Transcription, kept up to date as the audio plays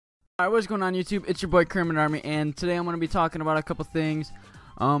Alright, what's going on YouTube? It's your boy Kermit Army, and today I'm going to be talking about a couple things.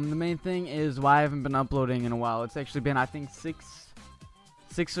 The main thing is why I haven't been uploading in a while. It's actually been, I think,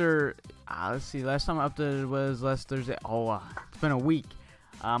 six or let's see, last time I uploaded was last Thursday. It's been a week.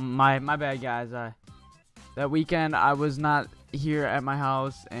 My bad, guys. That weekend I was not here at my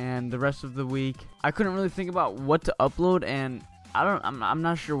house, and the rest of the week I couldn't really think about what to upload, and I'm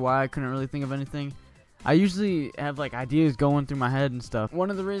not sure why I couldn't really think of anything. I usually have like ideas going through my head and stuff. One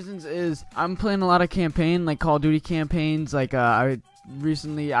of the reasons is I'm playing a lot of campaign, like Call of Duty campaigns. Like I've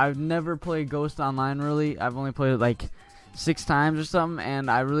never played Ghost Online really. I've only played it like 6 times or something, and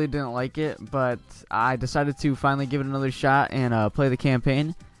I really didn't like it. But I decided to finally give it another shot and play the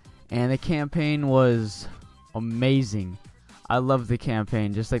campaign. And the campaign was amazing. I love the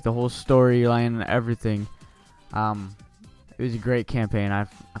campaign, just like the whole storyline and everything. It was a great campaign. I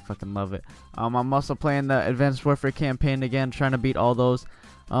fucking love it. I'm also playing the Advanced Warfare campaign again, trying to beat all those.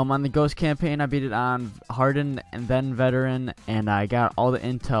 On the Ghost campaign, I beat it on Hardened and then Veteran, and I got all the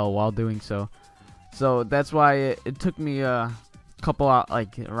intel while doing so. So that's why it took me a couple,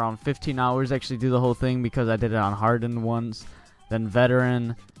 like around 15 hours actually do the whole thing, because I did it on Hardened once, then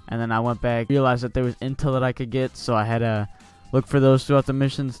Veteran, and then I went back, realized that there was intel that I could get, so I had to look for those throughout the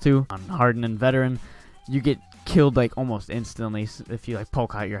missions too. On Hardened and Veteran, you get killed like almost instantly if you like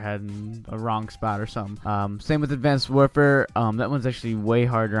poke out your head in a wrong spot or something. Same with Advanced Warfare. That one's actually way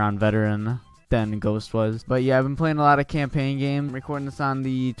harder on Veteran than Ghost was. But yeah, I've been playing a lot of campaign game. Recording this on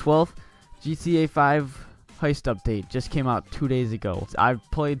the 12th. GTA 5 heist update just came out 2 days ago. I've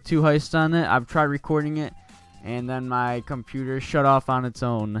played 2 heists on it. I've tried recording it, and then my computer shut off on its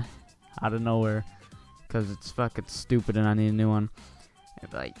own out of nowhere because it's fucking stupid and I need a new one.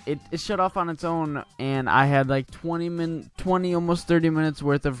 Like it shut off on its own, and I had like 20 almost 30 minutes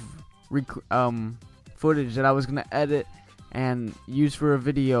worth of footage that I was gonna edit and use for a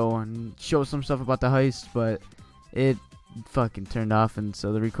video and show some stuff about the heist, but it fucking turned off, and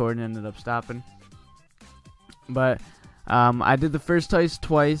so the recording ended up stopping. But I did the first heist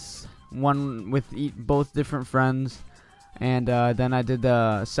twice, one with both different friends, and then I did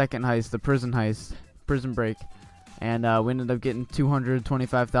the second heist, the prison heist, Prison Break. And we ended up getting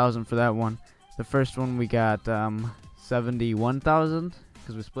 225,000 for that one. The first one we got 71,000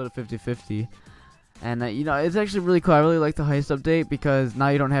 because we split it 50-50. And you know, it's actually really cool. I really like the heist update because now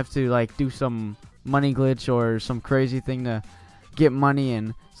you don't have to like do some money glitch or some crazy thing to get money.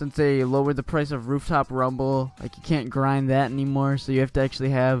 And since they lowered the price of Rooftop Rumble, like you can't grind that anymore, so you have to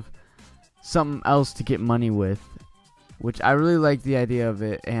actually have something else to get money with, which I really like the idea of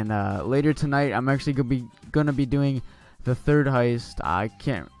it. And later tonight, I'm actually gonna be doing the third heist. I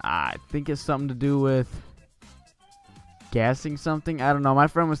think it's something to do with gassing something. I don't know. My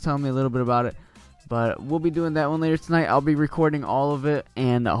friend was telling me a little bit about it, but we'll be doing that one later tonight. I'll be recording all of it,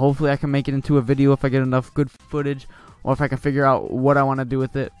 and hopefully I can make it into a video if I get enough good footage, or if I can figure out what I want to do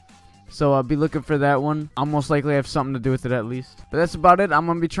with it. So I'll be looking for that one. I'll most likely have something to do with it at least. But that's about it. I'm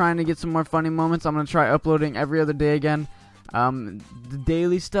going to be trying to get some more funny moments. I'm going to try uploading every other day again. The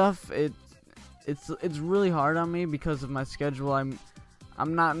daily stuff, it's really hard on me because of my schedule. I'm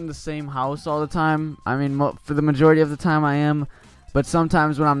not in the same house all the time. I mean, for the majority of the time I am. But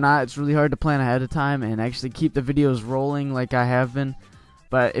sometimes when I'm not, it's really hard to plan ahead of time and actually keep the videos rolling like I have been.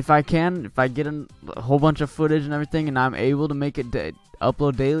 But if I get a whole bunch of footage and everything, and I'm able to make it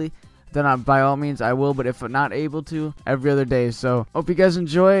upload daily, then by all means I will. But if I'm not able to, every other day. So hope you guys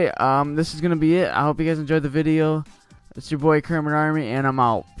enjoy. This is gonna be it. I hope you guys enjoyed the video. It's your boy Kermit Army, and I'm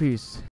out. Peace.